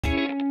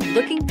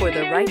Looking for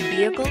the right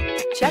vehicle?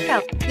 Check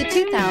out the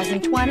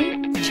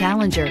 2020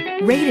 Challenger.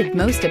 Rated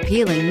most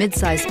appealing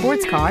midsize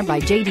sports car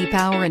by J.D.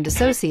 Power and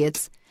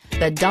Associates,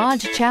 the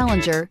Dodge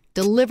Challenger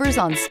delivers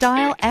on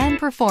style and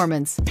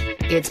performance.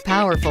 It's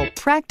powerful,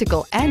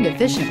 practical, and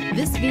efficient.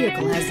 This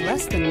vehicle has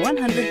less than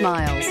 100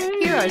 miles.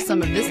 Here are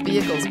some of this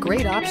vehicle's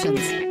great options: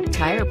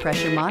 tire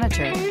pressure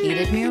monitor,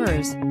 heated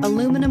mirrors,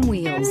 aluminum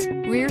wheels,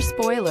 rear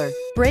spoiler,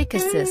 brake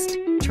assist,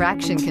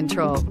 traction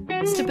control,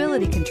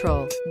 stability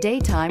control,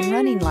 daytime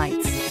running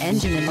lights,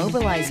 engine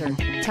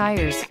immobilizer,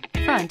 tires,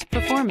 front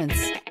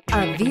performance.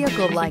 A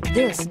vehicle like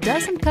this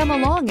doesn't come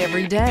along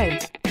every day.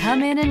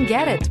 Come in and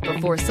get it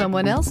before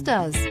someone else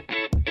does.